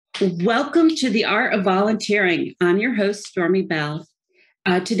Welcome to the Art of Volunteering. I'm your host, Stormy Bell.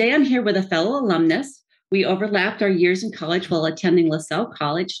 Today I'm here with a fellow alumnus. We overlapped our years in college while attending Lasell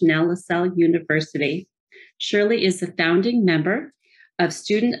College, now Lasell University. Shirley is the founding member of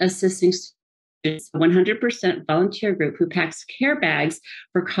Student Assisting Students, a 100% volunteer group who packs care bags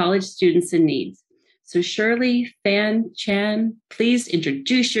for college students in need. So Shirley Fan-Chan, please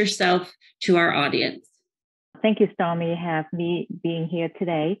introduce yourself to our audience. Thank you, Stormy, have me being here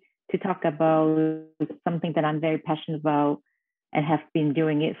today to talk about something that I'm very passionate about and have been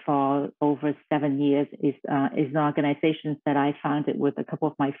doing it for over 7 years. Is an organization that I founded with a couple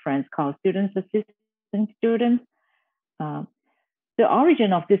of my friends called Student Assisting Students. The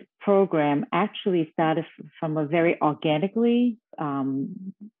origin of this program actually started from a very organically.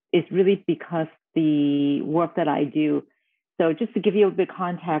 It's really because the work that I do. So just to give you a bit of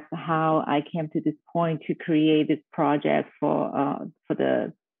context how I came to this point to create this project for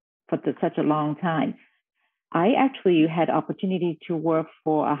such a long time. I actually had opportunity to work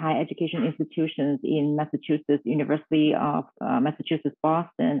for a higher education institutions in Massachusetts, University of Massachusetts,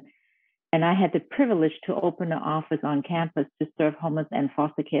 Boston. And I had the privilege to open an office on campus to serve homeless and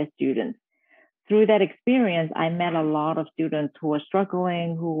foster care students. Through that experience, I met a lot of students who were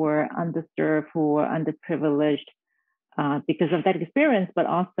struggling, who were underserved, who were underprivileged, because of that experience, but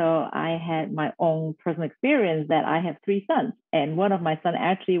also I had my own personal experience that I have 3 sons, and one of my sons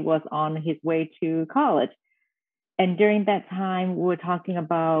actually was on his way to college. And during that time, we were talking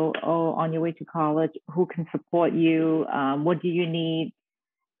about, on your way to college, who can support you? What do you need?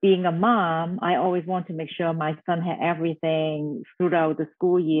 Being a mom, I always want to make sure my son had everything throughout the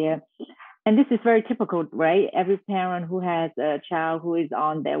school year. And this is very typical, right? Every parent who has a child who is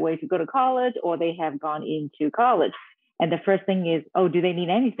on their way to go to college or they have gone into college. And the first thing is, do they need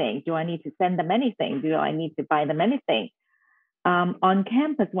anything? Do I need to send them anything? Do I need to buy them anything? On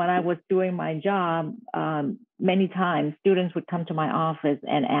campus, when I was doing my job, many times students would come to my office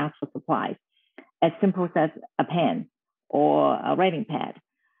and ask for supplies, as simple as a pen or a writing pad.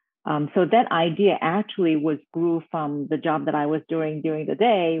 So that idea actually grew from the job that I was doing during the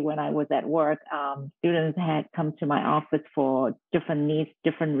day when I was at work. Students had come to my office for different needs,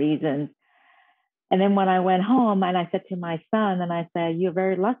 different reasons. And then when I went home and I said to my son, and I said, you're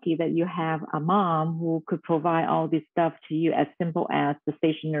very lucky that you have a mom who could provide all this stuff to you as simple as the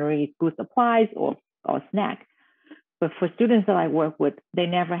stationery, school supplies, or snack. But for students that I work with, they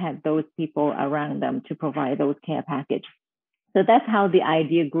never had those people around them to provide those care packages. So that's how the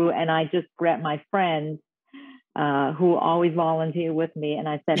idea grew. And I just grabbed my friends who always volunteer with me. And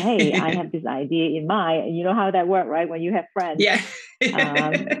I said, hey, I have this idea in mind. You know how that works, right? When you have friends, yeah.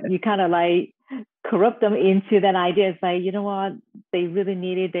 You kind of like corrupt them into that idea. It's like, you know what? They really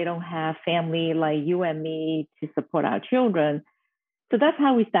need it. They don't have family like you and me to support our children. So that's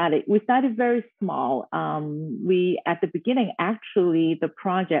how we started. We started very small. At the beginning, actually, the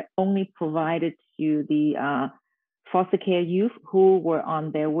project only provided to the foster care youth who were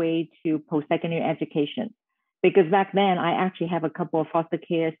on their way to post-secondary education. Because back then, I actually have a couple of foster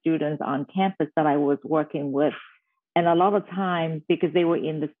care students on campus that I was working with. And a lot of times, because they were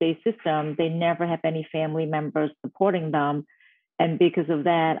in the state system, they never have any family members supporting them. And because of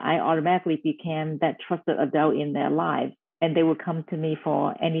that, I automatically became that trusted adult in their lives. And they would come to me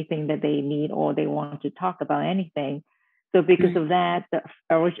for anything that they need or they want to talk about anything. So because of that, the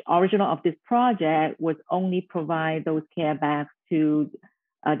original of this project was only provide those care bags to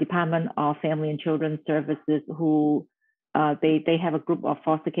Department of Family and Children Services who they have a group of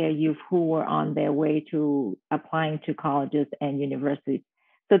foster care youth who were on their way to applying to colleges and universities.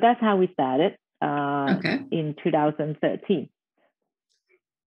 So that's how we started in 2013.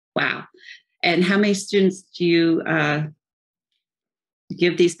 Wow. And how many students do you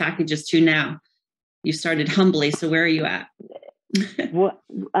give these packages to now? You started humbly, so where are you at? Well,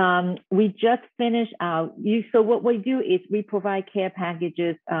 we just finished so what we do is we provide care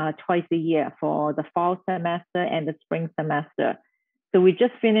packages twice a year for the fall semester and the spring semester. So we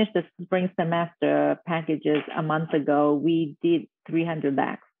just finished the spring semester packages a month ago. We did 300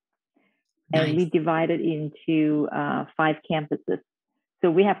 bags. Nice. And we divided into 5 campuses. So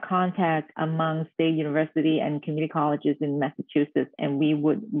we have contact among state university and community colleges in Massachusetts, and we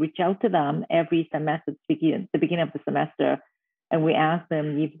would reach out to them every semester, the beginning of the semester, and we ask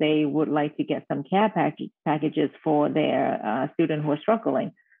them if they would like to get some care packages for their students who are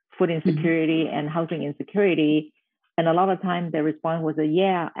struggling, food insecurity and housing insecurity. And a lot of times their response was,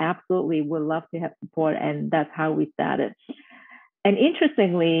 yeah, absolutely, we'd love to have support, and that's how we started. And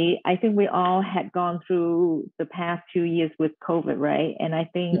interestingly, I think we all had gone through the past 2 years with COVID, right? And I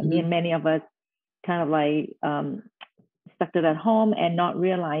think many of us kind of like instructors at home and not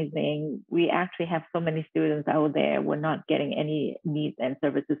realizing we actually have so many students out there, we're not getting any needs and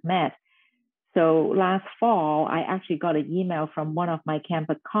services met. So last fall, I actually got an email from one of my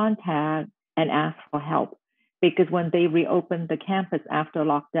campus contacts and asked for help, because when they reopened the campus after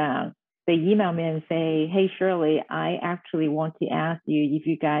lockdown, they emailed me and say, hey, Shirley, I actually want to ask you if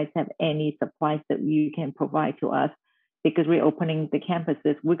you guys have any supplies that you can provide to us, because we're opening the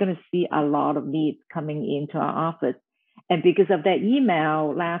campuses. We're going to see a lot of needs coming into our office. And because of that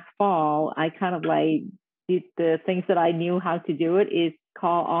email last fall, I kind of like did the things that I knew how to do, it is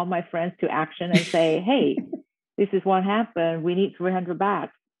call all my friends to action and say, hey, this is what happened. We need $300.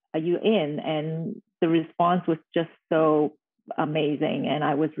 Are you in? And the response was just so amazing. And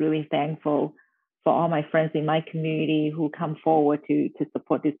I was really thankful for all my friends in my community who come forward to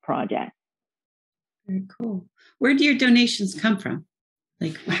support this project. Very cool. Where do your donations come from?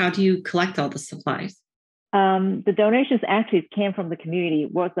 Like, how do you collect all the supplies? The donations actually came from the community,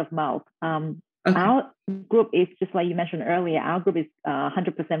 word of mouth. Okay. Our group is, just like you mentioned earlier, our group is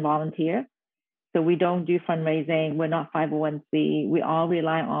 100% volunteer. So we don't do fundraising. We're not 501c. We all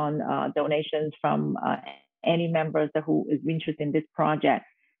rely on donations from any members who is interested in this project.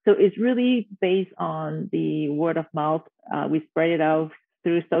 So it's really based on the word of mouth. We spread it out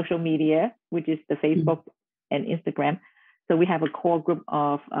through social media, which is the Facebook and Instagram. So we have a core group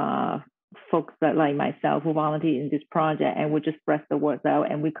of folks that, like myself, who volunteer in this project, and we just spread the words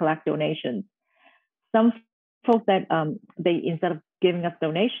out and we collect donations. Some folks that they, instead of giving us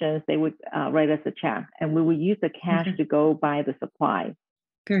donations, they would write us a check, and we would use the cash to go buy the supplies.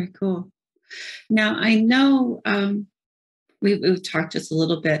 Very cool. Now, I know we've talked just a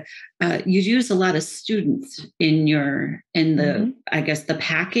little bit. You use a lot of students in the I guess the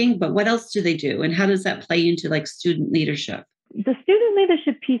packing, but what else do they do, and how does that play into like student leadership? The student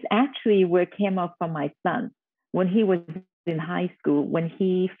leadership piece actually came up from my son when he was in high school, when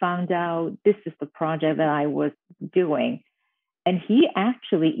he found out this is the project that I was doing. And he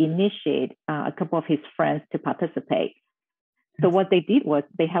actually initiated a couple of his friends to participate. So what they did was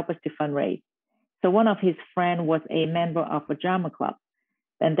they helped us to fundraise. So one of his friends was a member of a drama club.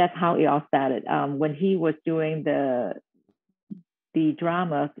 And that's how it all started. When he was doing the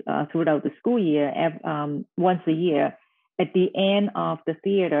drama throughout the school year, once a year, at the end of the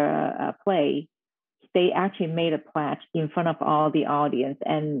theater play, they actually made a pledge in front of all the audience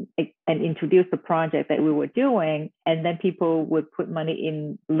and introduced the project that we were doing. And then people would put money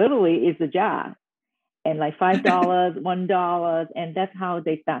in, literally it's a jar, and like $5, $1, and that's how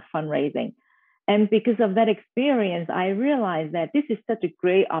they start fundraising. And because of that experience, I realized that this is such a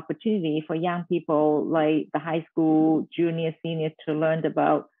great opportunity for young people like the high school, junior, seniors to learn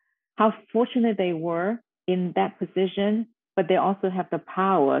about how fortunate they were in that position, but they also have the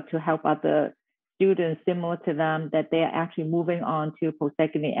power to help other students similar to them, that they are actually moving on to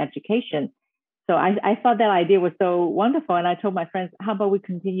post-secondary education. So I thought that idea was so wonderful. And I told my friends, how about we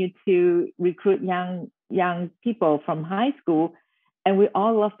continue to recruit young people from high school? And we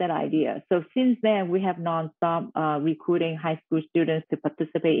all love that idea. So since then, we have nonstop recruiting high school students to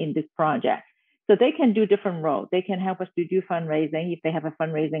participate in this project. So they can do different roles. They can help us to do fundraising if they have a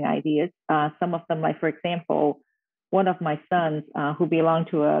fundraising ideas. Some of them, like for example, one of my sons who belonged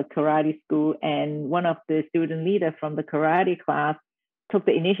to a karate school, and one of the student leaders from the karate class took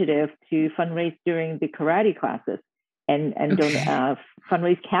the initiative to fundraise during the karate classes and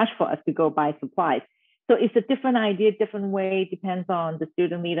fundraise cash for us to go buy supplies. So it's a different idea, different way, depends on the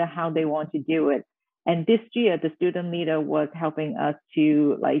student leader, how they want to do it. And this year, the student leader was helping us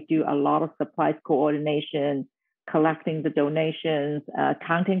to do a lot of supplies coordination, collecting the donations,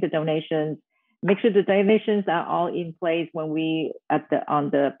 counting the donations, make sure the donations are all in place when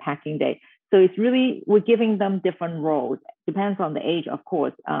on the packing day. So it's really, we're giving them different roles. Depends on the age, of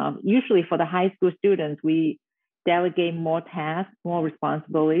course. Usually for the high school students, we delegate more tasks, more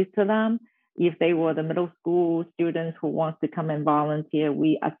responsibilities to them. If they were the middle school students who want to come and volunteer,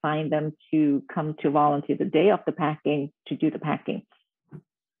 we assign them to come to volunteer the day of the packing to do the packing.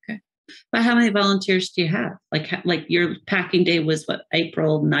 Okay. But how many volunteers do you have? Like your packing day was what,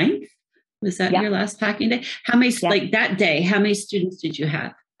 April 9th? Was that your last packing day? How many, like that day, how many students did you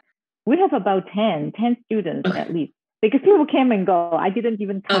have? We have about 10 students at least, because people came and go. I didn't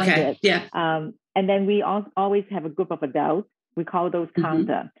even count it. Yeah. And then we always have a group of adults. We call those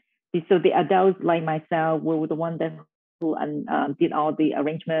counter. So the adults like myself were the ones who did all the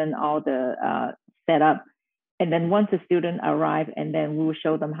arrangement, all the setup. And then once a student arrived, and then we would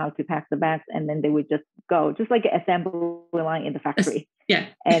show them how to pack the bags, and then they would just go, just like an assembly line in the factory. Yeah.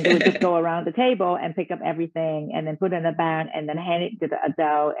 And they would just go around the table and pick up everything and then put in a bag and then hand it to the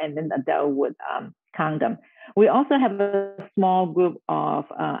adult, and then the adult would count them. We also have a small group of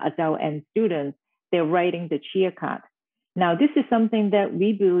adult and students. They're writing the cheer card. Now, this is something that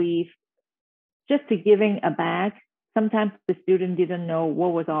we believe just to giving a bag, sometimes the student didn't know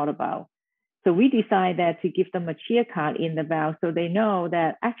what was all about. So we decided to give them a cheer card in the bag so they know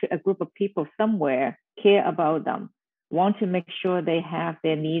that actually a group of people somewhere care about them, want to make sure they have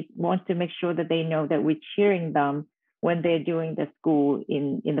their needs, want to make sure that they know that we're cheering them when they're doing the school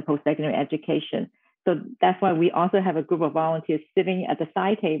in the post-secondary education. So that's why we also have a group of volunteers sitting at the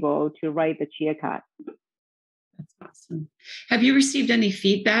side table to write the cheer card. That's awesome. Have you received any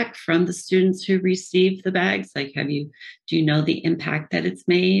feedback from the students who received the bags? Like, do you know the impact that it's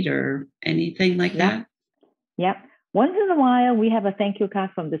made or anything like that? Yep. Once in a while, we have a thank you card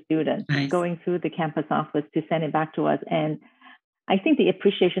from the students going through the campus office to send it back to us. And I think the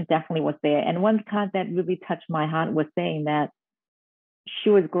appreciation definitely was there. And one card that really touched my heart was saying that she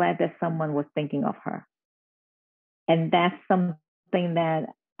was glad that someone was thinking of her. And that's something that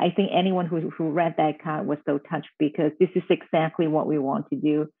I think anyone who read that card was so touched, because this is exactly what we want to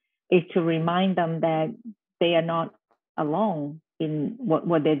do, is to remind them that they are not alone in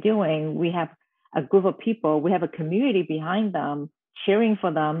what they're doing. We have a group of people, we have a community behind them, cheering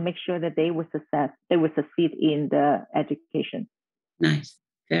for them, make sure that they would succeed in the education. Nice,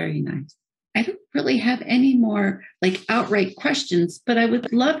 very nice. I don't really have any more like outright questions, but I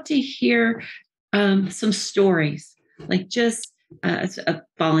would love to hear some stories, like just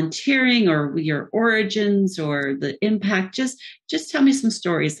volunteering or your origins or the impact. Just tell me some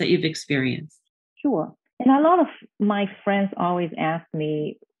stories that you've experienced. Sure. And a lot of my friends always ask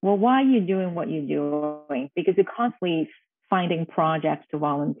me, well, why are you doing what you're doing? Because you're constantly finding projects to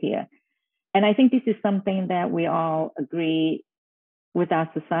volunteer. And I think this is something that we all agree with our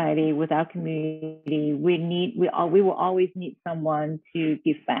society, with our community. We will always need someone to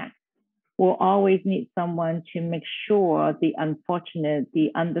give back. We'll always need someone to make sure the unfortunate, the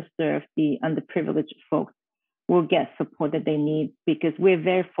underserved, the underprivileged folks will get support that they need, because we're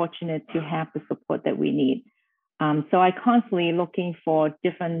very fortunate to have the support that we need. So I constantly looking for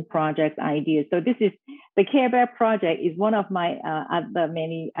different project ideas. So this is the Care Bear project is one of my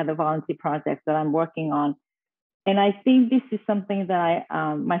many other volunteer projects that I'm working on. And I think this is something that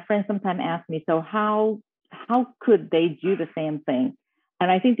my friends sometimes ask me, so how could they do the same thing?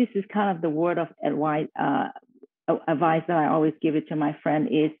 And I think this is kind of the word of advice that I always give it to my friend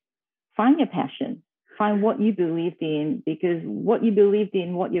is find your passion, find what you believe in, because what you believe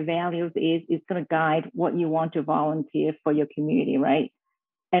in, what your values is going to guide what you want to volunteer for your community, right?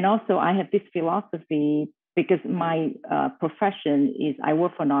 And also I have this philosophy, because my profession is I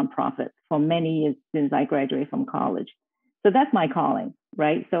work for nonprofits for many years since I graduated from college. So that's my calling,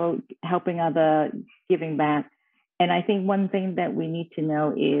 right? So helping other, giving back. And I think one thing that we need to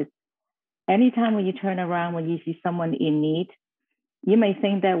know is anytime when you turn around, when you see someone in need, you may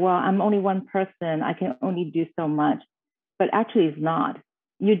think that, well, I'm only one person, I can only do so much, but actually it's not.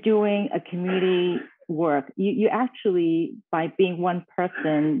 You're doing a community work. You actually, by being one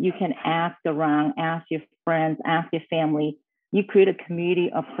person, you can ask around, ask your friends, ask your family. You create a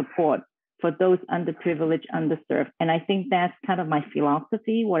community of support for those underprivileged, underserved. And I think that's kind of my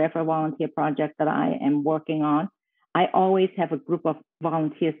philosophy, whatever volunteer project that I am working on. I always have a group of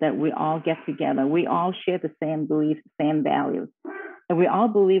volunteers that we all get together. We all share the same beliefs, same values. And we all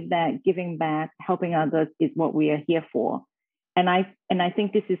believe that giving back, helping others is what we are here for. And I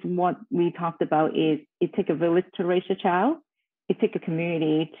think this is what we talked about is it takes a village to raise a child. It takes a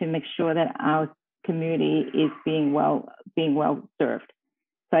community to make sure that our community is being well served.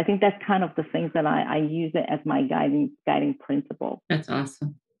 So I think that's kind of the things that I use it as my guiding principle. That's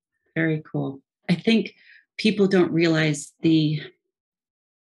awesome. Very cool. I think people don't realize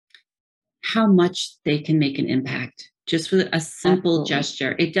how much they can make an impact just with a simple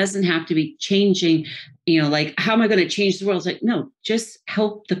gesture. It doesn't have to be changing, like, how am I going to change the world? It's like, no, just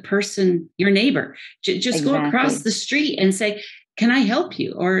help the person, your neighbor. Just go across the street and say, can I help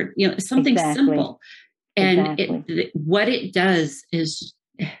you? Or, something simple. And what it does is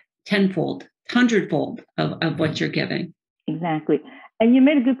tenfold, hundredfold of what you're giving. Exactly. And you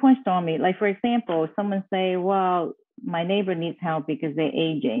made a good point, Stormy. Like, for example, someone say, well, my neighbor needs help because they're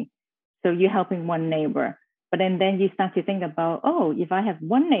aging. So you're helping one neighbor. But then you start to think about, oh, if I have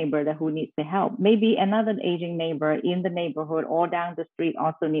one neighbor who needs the help, maybe another aging neighbor in the neighborhood or down the street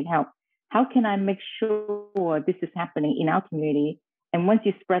also need help. How can I make sure this is happening in our community? And once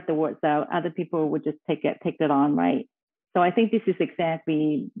you spread the words out, other people would just take it on, right? So I think this is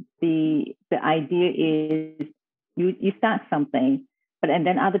exactly the idea is you start something, and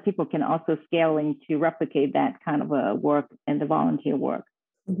then other people can also scaling to replicate that kind of a work and the volunteer work.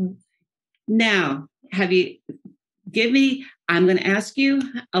 Mm-hmm. Now, I'm going to ask you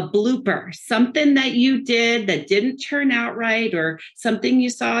a blooper, something that you did that didn't turn out right, or something you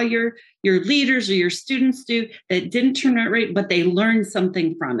saw your leaders or your students do that didn't turn out right, but they learned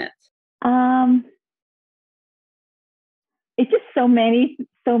something from it. It's just so many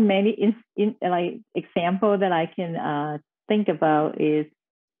like example that I can think about. Is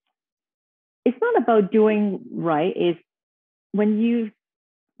it's not about doing right. Is when you're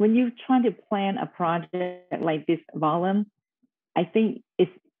trying to plan a project like this volume, I think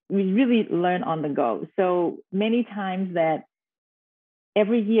we really learn on the go. So many times that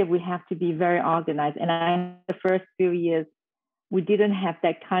every year we have to be very organized. And the first few years, we didn't have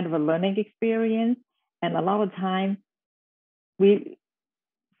that kind of a learning experience. And a lot of time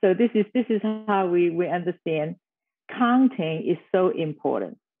so this is how we understand counting is so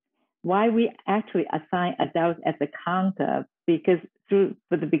important. Why we actually assign adults as a counter, because for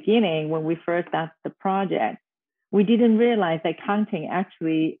the beginning, when we first started the project, we didn't realize that counting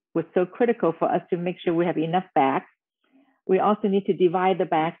actually was so critical for us to make sure we have enough bags. We also need to divide the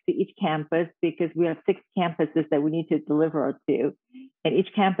bags to each campus, because we have 6 campuses that we need to deliver to, and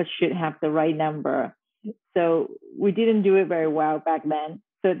each campus should have the right number. So we didn't do it very well back then.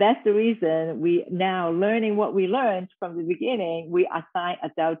 So that's the reason we now, learning what we learned from the beginning, we assign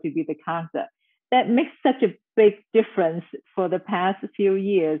adult to be the counter. That makes such a big difference for the past few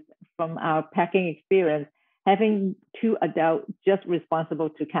years from our packing experience, having 2 adults just responsible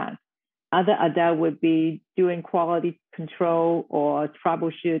to count. Other adult would be doing quality control or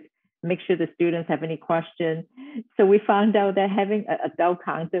troubleshoot, make sure the students have any questions. So we found out that having an adult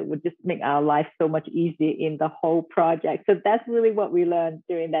counter would just make our life so much easier in the whole project. So that's really what we learned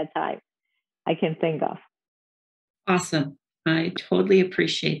during that time, I can think of. Awesome. I totally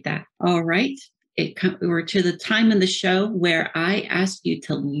appreciate that. All right. We're to the time in the show where I ask you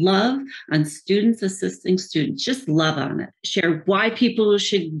to love on students assisting students. Just love on it. Share why people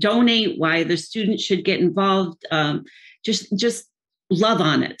should donate, why the students should get involved. Just love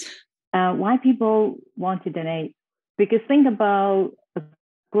on it. Why people want to donate? Because think about a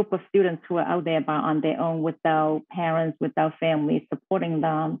group of students who are out there on their own, without parents, without families supporting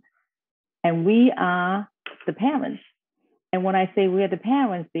them. And we are the parents. And when I say we're the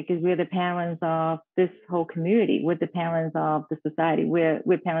parents, because we're the parents of this whole community, we're the parents of the society, we're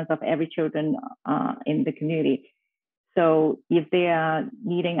parents of every children in the community. So if they are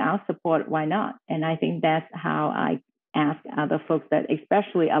needing our support, why not? And I think that's how I ask other folks, that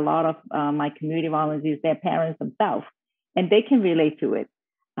especially a lot of my community volunteers, their parents themselves, and they can relate to it.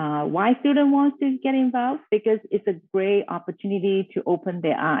 Why student wants to get involved? Because it's a great opportunity to open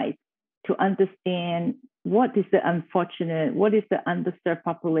their eyes, to understand what is the underserved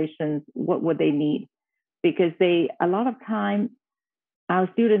populations, what would they need? Because a lot of time, our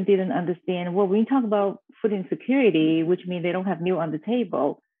students didn't understand, well, when we talk about food insecurity, which means they don't have meal on the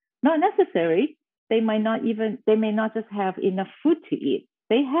table, not necessary. They may not just have enough food to eat.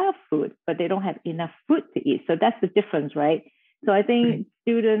 They have food, but they don't have enough food to eat. So that's the difference, right? So I think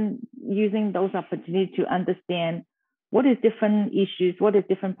students using those opportunities to understand what is different issues, what is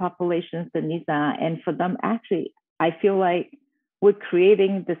different populations the needs are. And for them, actually, I feel like we're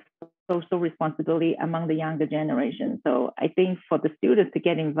creating this social responsibility among the younger generation. So I think for the students to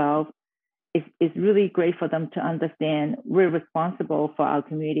get involved, it's really great for them to understand we're responsible for our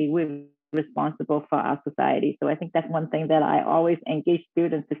community, we're responsible for our society. So I think that's one thing that I always engage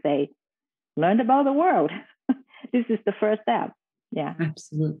students to say, learn about the world. This is the first step. Yeah.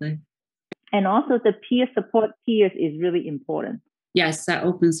 Absolutely. And also the peer support peers is really important. Yes, that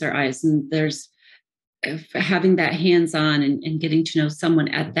opens their eyes. And there's having that hands-on and getting to know someone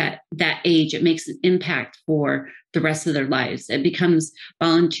at that age, it makes an impact for the rest of their lives. It becomes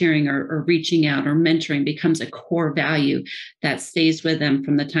volunteering or reaching out or mentoring becomes a core value that stays with them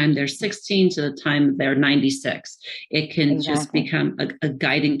from the time they're 16 to the time they're 96. It can just become a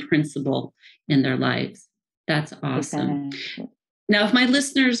guiding principle in their lives. That's awesome. Exactly. Now, if my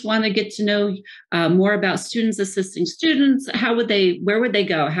listeners want to get to know more about students assisting students, where would they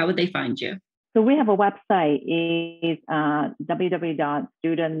go? How would they find you? So we have a website. It's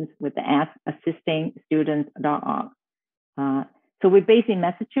www.students.assistingstudents.org. So we're based in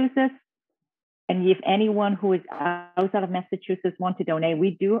Massachusetts. And if anyone who is outside of Massachusetts wants to donate,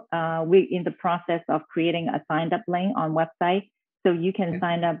 we're in the process of creating a sign up link on website. So you can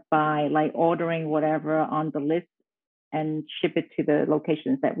sign up by like ordering whatever on the list and ship it to the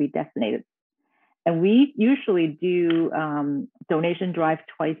locations that we designated. And we usually do donation drive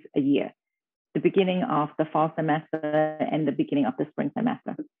twice a year, the beginning of the fall semester and the beginning of the spring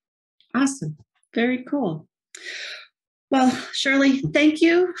semester. Awesome. Very cool. Well, Shirley, thank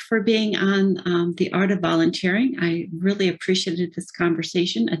you for being on The Art of Volunteering. I really appreciated this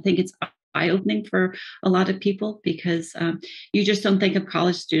conversation. I think it's eye-opening for a lot of people because you just don't think of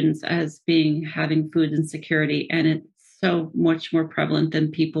college students as having food insecurity, and it's so much more prevalent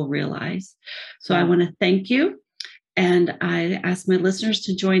than people realize. So I want to thank you. And I ask my listeners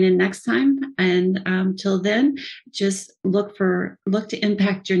to join in next time. And till then, just look to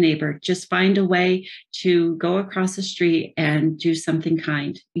impact your neighbor. Just find a way to go across the street and do something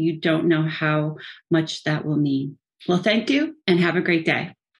kind. You don't know how much that will mean. Well, thank you and have a great day.